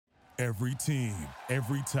Every team,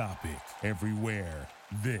 every topic, everywhere.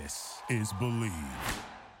 This is Believe.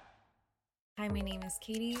 Hi, my name is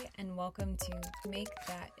Katie, and welcome to Make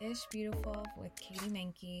That Ish Beautiful with Katie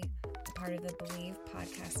Menke, a part of the Believe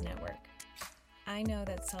Podcast Network. I know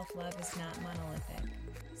that self-love is not monolithic.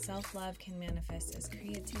 Self-love can manifest as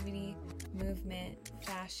creativity, movement,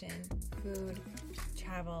 fashion, food,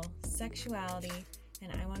 travel, sexuality,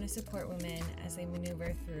 and I want to support women as they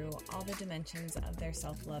maneuver through all the dimensions of their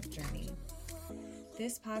self-love journey.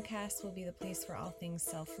 This podcast will be the place for all things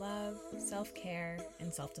self-love, self-care,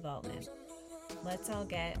 and self-development. Let's all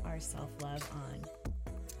get our self-love on.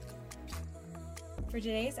 For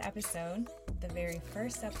today's episode, the very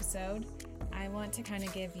first episode, I want to kind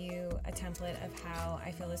of give you a template of how I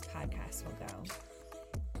feel this podcast will go,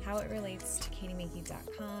 how it relates to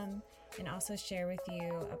katiemenke.com, and also share with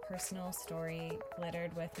you a personal story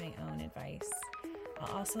glittered with my own advice.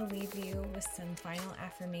 I'll also leave you with some final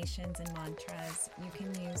affirmations and mantras you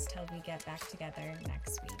can use till we get back together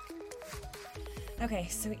next week. Okay,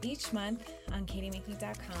 so each month on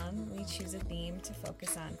katiemenke.com, we choose a theme to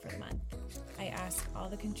focus on for the month. I ask all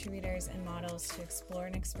the contributors and models to explore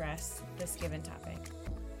and express this given topic.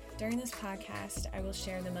 During this podcast, I will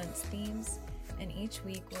share the month's themes, and each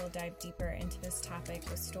week we'll dive deeper into this topic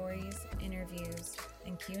with stories, interviews,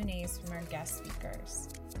 and Q&As from our guest speakers.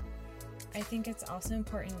 I think it's also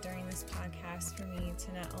important during this podcast for me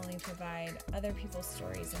to not only provide other people's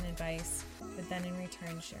stories and advice, but then in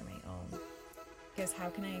return share my own. Because how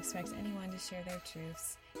can I expect anyone to share their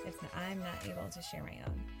truths if I'm not able to share my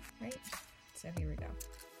own, right? So here we go.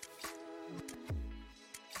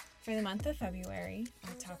 For the month of February,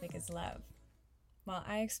 our topic is love. While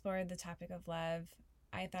I explored the topic of love,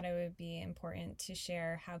 I thought it would be important to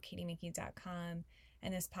share how katiemenke.com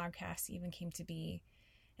and this podcast even came to be,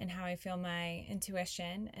 and how I feel my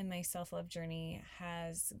intuition and my self-love journey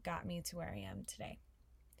has got me to where I am today.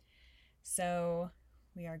 So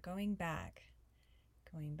we are going back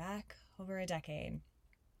over a decade.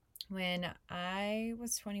 When I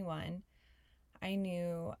was 21, I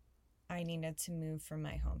knew I needed to move from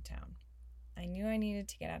my hometown. I knew I needed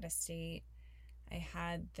to get out of state. I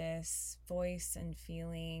had this voice and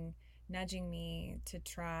feeling nudging me to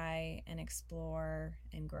try and explore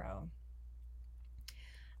and grow.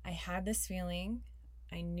 I had this feeling,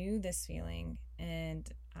 I knew this feeling, and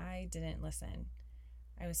I didn't listen.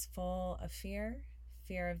 I was full of fear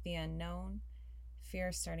of the unknown, fear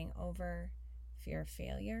of starting over, fear of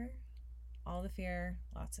failure, all the fear,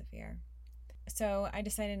 lots of fear. So I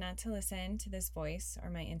decided not to listen to this voice or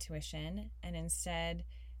my intuition, and instead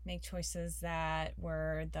make choices that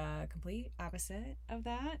were the complete opposite of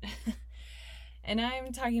that. And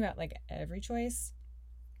I'm talking about like every choice,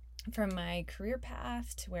 from my career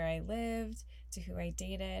path to where I lived to who I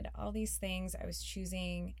dated. All these things I was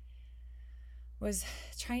choosing was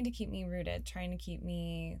trying to keep me rooted, trying to keep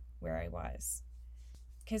me where I was.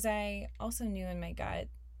 Because I also knew in my gut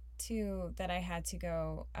too that I had to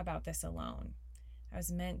go about this alone. I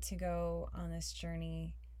was meant to go on this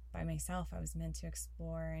journey by myself. I was meant to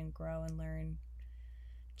explore and grow and learn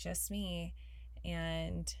just me,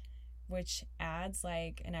 and which adds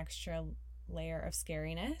like an extra layer of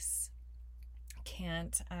scariness.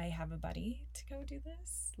 Can't I have a buddy to go do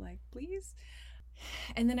this? Like, please?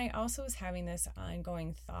 And then I also was having this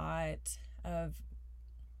ongoing thought of,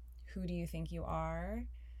 who do you think you are?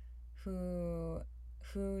 Who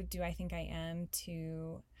do I think I am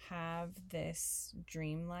to have this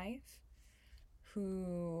dream life?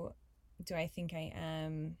 Who do I think I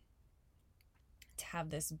am to have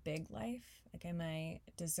this big life? Like, am I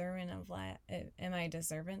deserving of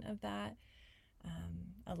that?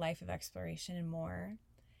 A life of exploration and more.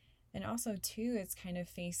 And also too, it's kind of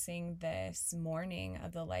facing this mourning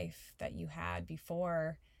of the life that you had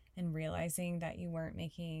before and realizing that you weren't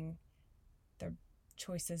making the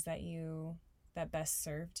choices that best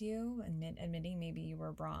served you, and admitting maybe you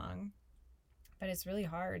were wrong. But it's really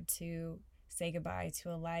hard to say goodbye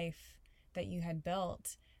to a life that you had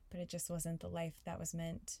built, but it just wasn't the life that was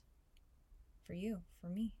meant for you. For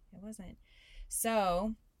me, it wasn't.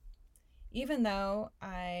 So even though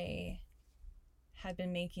I had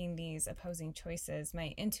been making these opposing choices,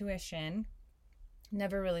 my intuition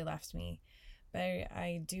never really left me. But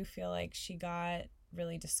I do feel like she got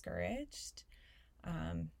really discouraged.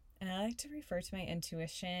 And I like to refer to my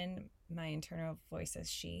intuition, my internal voice, as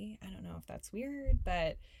she. I don't know if that's weird,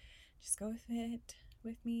 but just go with it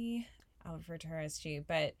with me. I'll refer to her as she.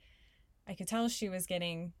 But I could tell she was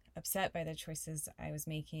getting upset by the choices I was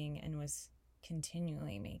making and was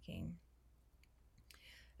continually making.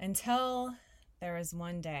 Until there was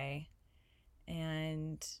one day,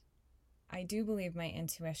 and I do believe my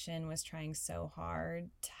intuition was trying so hard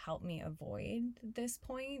to help me avoid this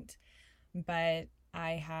point, but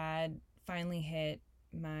I had finally hit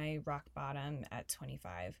my rock bottom at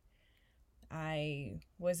 25. I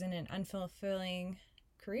was in an unfulfilling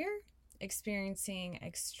career, experiencing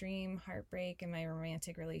extreme heartbreak in my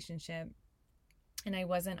romantic relationship, and I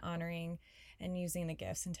wasn't honoring and using the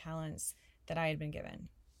gifts and talents that I had been given.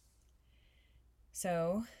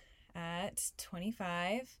 So at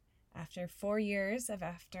 25, after 4 years of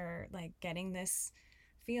getting this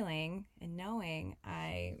feeling and knowing,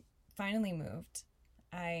 I finally moved.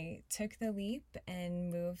 I took the leap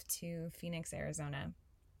and moved to Phoenix, Arizona.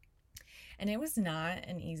 And it was not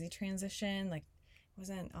an easy transition. Like, it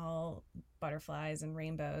wasn't all butterflies and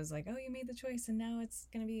rainbows, like, oh, you made the choice and now it's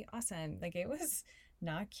going to be awesome. Like, it was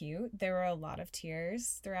not cute. There were a lot of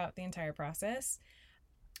tears throughout the entire process,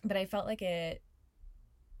 but I felt like it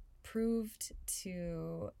proved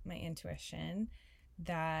to my intuition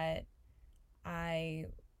that I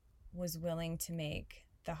was willing to make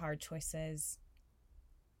the hard choices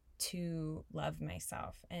to love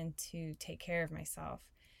myself and to take care of myself.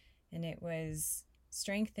 And it was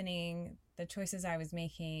strengthening the choices I was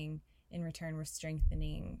making. In return, were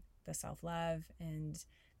strengthening the self-love and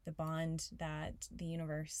the bond that the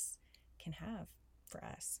universe can have for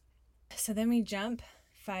us. So then we jump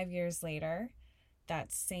 5 years later.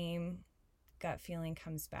 That same gut feeling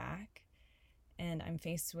comes back, and I'm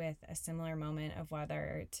faced with a similar moment of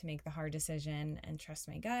whether to make the hard decision and trust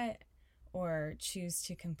my gut or choose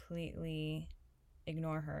to completely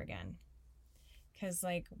ignore her again. Because,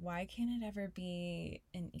 like, why can't it ever be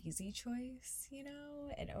an easy choice? You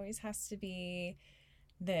know, it always has to be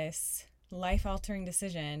this life-altering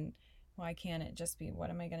decision. Why can't it just be, what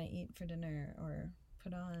am I going to eat for dinner or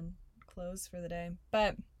put on clothes for the day?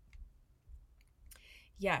 But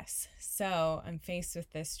yes, so I'm faced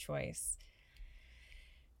with this choice.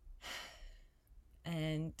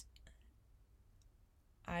 And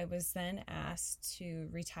I was then asked to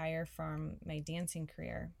retire from my dancing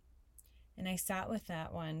career. And I sat with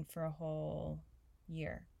that one for a whole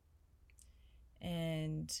year.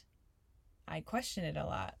 And I questioned it a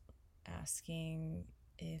lot, asking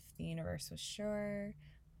if the universe was sure,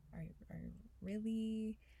 are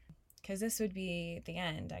really? Because this would be the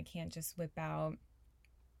end. I can't just whip out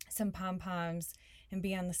some pom-poms and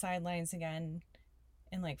be on the sidelines again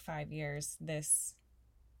in like 5 years. This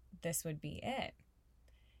would be it.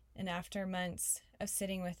 And after months of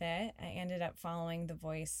sitting with it, I ended up following the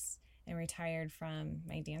voice and retired from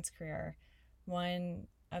my dance career. One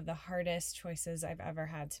of the hardest choices I've ever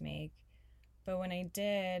had to make. But when I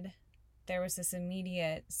did, there was this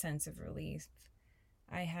immediate sense of relief.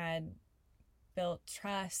 I had built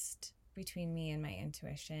trust between me and my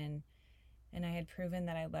intuition, and I had proven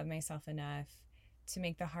that I love myself enough to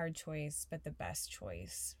make the hard choice, but the best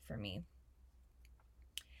choice for me.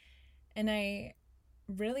 And I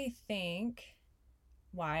really think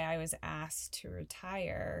why I was asked to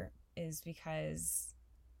retire is because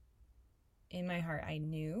in my heart, I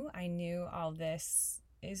knew all this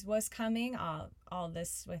was coming, all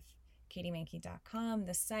this with KatieMahnke.com,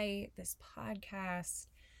 the site, this podcast.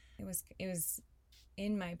 It was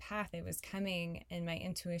in my path. It was coming, and my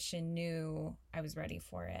intuition knew I was ready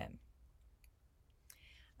for it.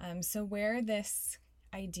 So where this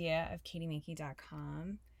idea of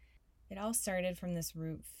KatieMahnke.com, it all started from this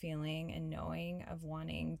root feeling and knowing of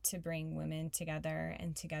wanting to bring women together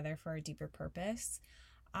and together for a deeper purpose.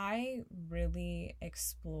 I really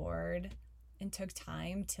explored and took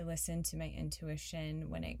time to listen to my intuition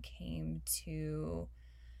when it came to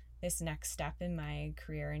this next step in my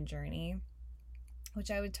career and journey,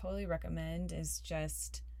 which I would totally recommend. Is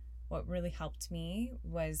just what really helped me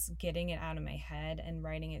was getting it out of my head and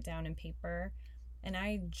writing it down in paper. And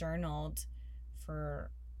I journaled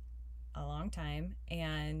for a long time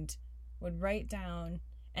and would write down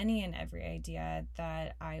any and every idea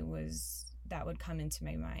that would come into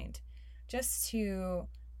my mind, just to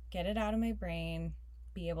get it out of my brain,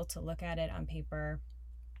 be able to look at it on paper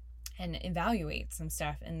and evaluate some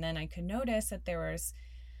stuff. And then I could notice that there was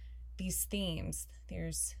these themes.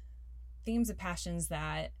 There's themes of passions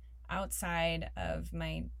that outside of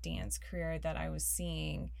my dance career that I was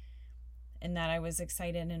seeing and that I was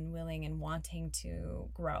excited and willing and wanting to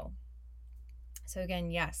grow. So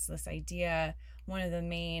again, yes, this idea, one of the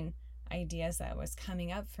main ideas that was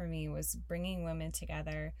coming up for me was bringing women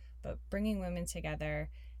together, but bringing women together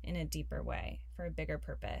in a deeper way for a bigger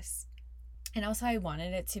purpose. And also I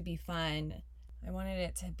wanted it to be fun. I wanted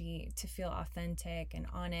it to feel authentic and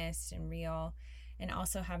honest and real, and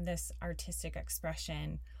also have this artistic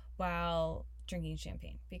expression while drinking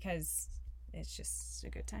champagne, because it's just a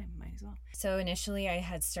good time. Might as well. So initially I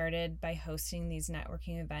had started by hosting these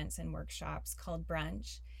networking events and workshops called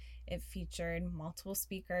Brunch. It featured multiple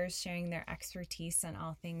speakers sharing their expertise on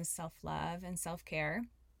all things self-love and self-care.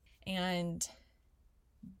 And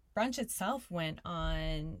Brunch itself went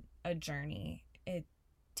on a journey. It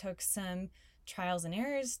took some trials and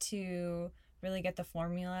errors to really get the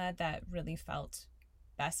formula that really felt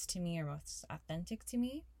best to me or most authentic to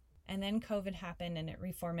me. And then COVID happened and it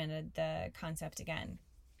reformatted the concept again.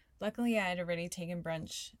 Luckily, I had already taken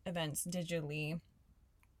brunch events digitally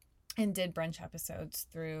and did brunch episodes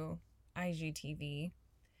through IGTV,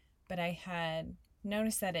 but I had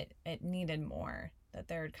noticed that it needed more, that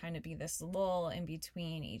there would kind of be this lull in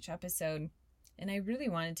between each episode. And I really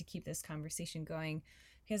wanted to keep this conversation going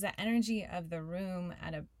because the energy of the room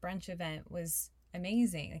at a brunch event was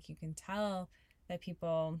amazing. Like, you can tell that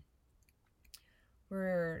people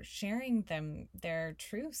were sharing their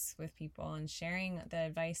truths with people and sharing the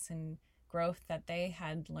advice and growth that they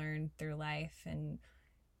had learned through life. And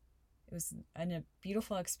it was a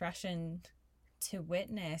beautiful expression to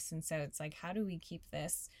witness. And so it's like, how do we keep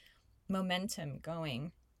this momentum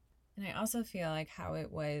going? And I also feel like how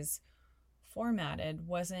it was formatted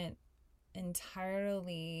wasn't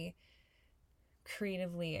entirely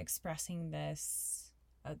creatively expressing this,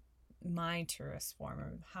 my truest form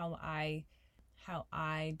of how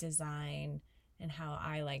I design and how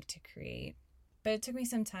I like to create. But it took me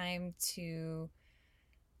some time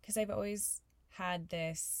because I've always had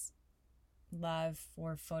this love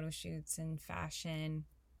for photo shoots and fashion,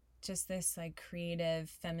 just this like creative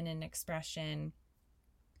feminine expression.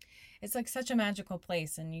 It's like such a magical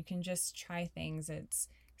place, and you can just try things. It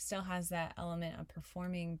still has that element of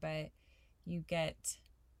performing, but you get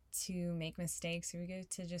to make mistakes, or you get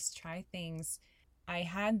to just try things. I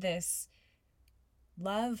had this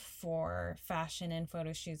love for fashion and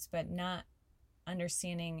photo shoots, but not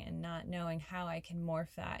understanding and not knowing how I can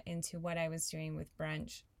morph that into what I was doing with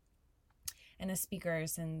brunch and the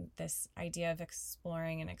speakers and this idea of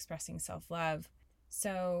exploring and expressing self-love.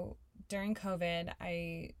 So during COVID,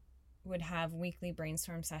 I would have weekly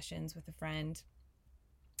brainstorm sessions with a friend.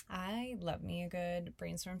 I love me a good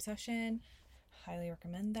brainstorm session. Highly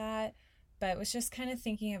recommend that. But was just kind of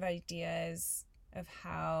thinking of ideas of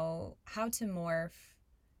how to morph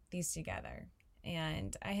these together.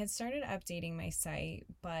 And I had started updating my site,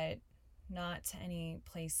 but not to any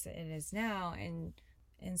place that it is now.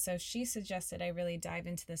 And so she suggested I really dive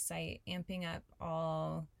into the site, amping up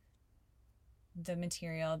all the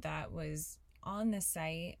material that was on the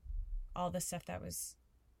site, all the stuff that was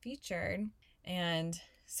featured. And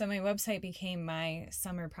so my website became my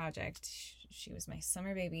summer project. She was my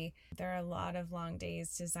summer baby. There are a lot of long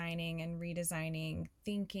days designing and redesigning,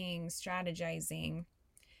 thinking, strategizing,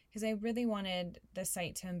 because I really wanted the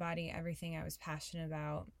site to embody everything I was passionate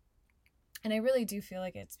about. And I really do feel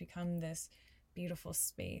like it's become this beautiful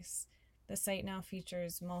space. The site now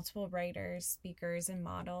features multiple writers, speakers, and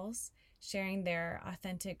models sharing their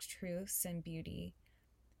authentic truths and beauty.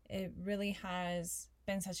 It really has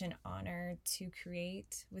been such an honor to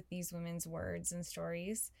create with these women's words and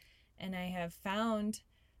stories. And I have found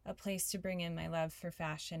a place to bring in my love for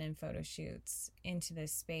fashion and photo shoots into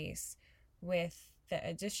this space. With the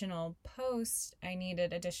additional posts, I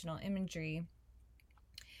needed additional imagery.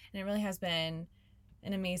 And it really has been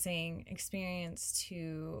an amazing experience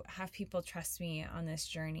to have people trust me on this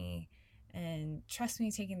journey and trust me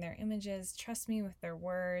taking their images, trust me with their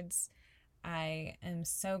words. I am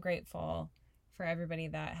so grateful for everybody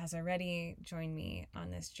that has already joined me on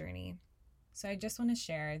this journey. So I just want to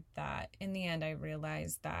share that in the end, I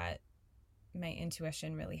realized that my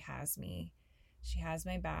intuition really has me. She has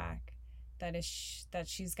my back. That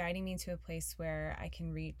she's guiding me to a place where I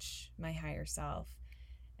can reach my higher self,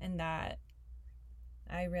 and that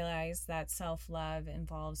I realize that self-love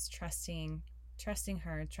involves trusting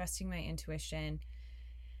her, trusting my intuition,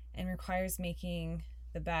 and requires making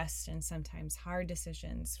the best and sometimes hard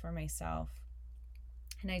decisions for myself.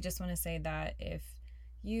 And I just want to say that if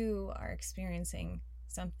you are experiencing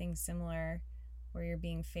something similar where you're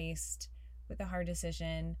being faced with a hard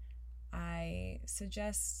decision, I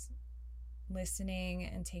suggest listening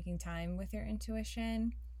and taking time with your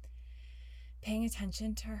intuition, paying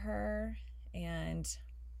attention to her, and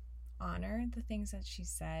honor the things that she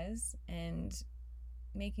says, and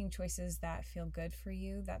making choices that feel good for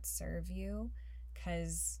you, that serve you,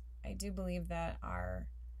 because I do believe that our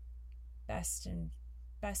best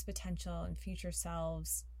potential and future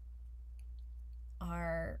selves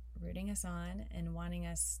are rooting us on and wanting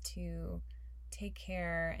us to take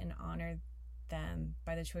care and honor them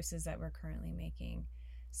by the choices that we're currently making.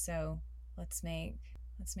 So let's make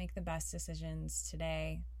Let's make the best decisions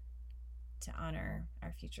today to honor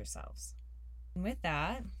our future selves. And with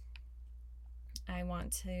that, I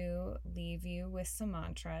want to leave you with some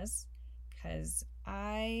mantras, because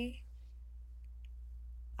I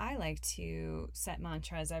like to set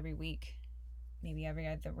mantras every week, maybe every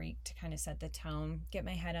other week, to kind of set the tone, get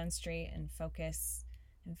my head on straight and focus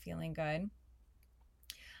and feeling good.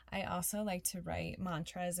 I also like to write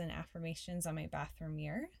mantras and affirmations on my bathroom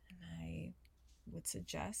mirror, and I would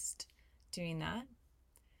suggest doing that.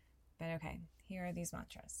 But okay, here are these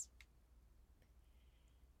mantras.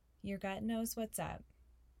 Your gut knows what's up.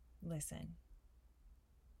 Listen.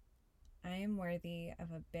 I am worthy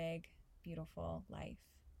of a big, beautiful life.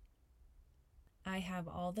 I have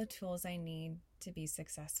all the tools I need to be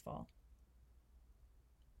successful.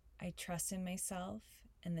 I trust in myself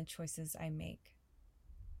and the choices I make.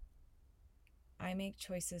 I make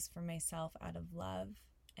choices for myself out of love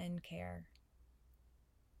and care.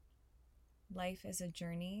 Life is a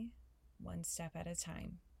journey, one step at a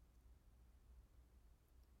time.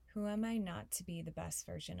 Who am I not to be the best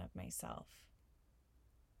version of myself?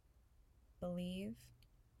 Believe,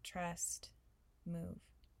 trust, move.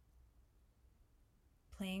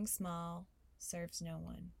 Playing small serves no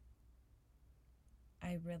one.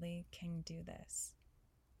 I really can do this.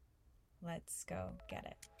 Let's go get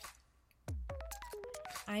it.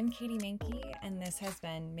 I'm Katie Mankey, and this has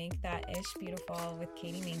been Make That Ish Beautiful with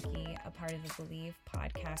Katie Mankey, a part of the Believe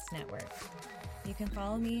Podcast Network. You can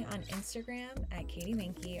follow me on Instagram at Katie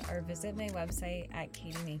Mankey or visit my website at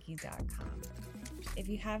katiemankey.com. If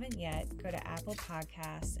you haven't yet, go to Apple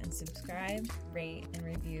Podcasts and subscribe, rate, and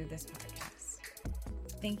review this podcast.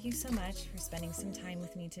 Thank you so much for spending some time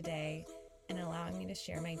with me today and allowing me to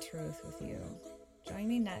share my truth with you. Join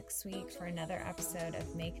me next week for another episode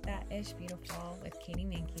of Make That Ish Beautiful with Katie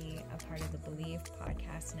Mankey, a part of the Believe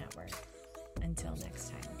Podcast Network. Until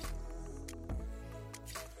next time.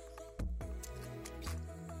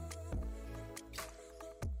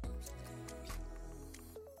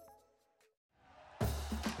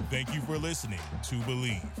 Thank you for listening to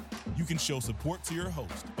Believe. You can show support to your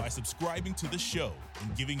host by subscribing to the show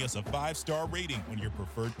and giving us a 5-star rating on your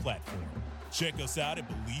preferred platform. Check us out at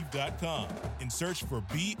Believe.com and search for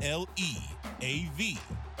BLEAV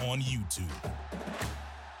on YouTube.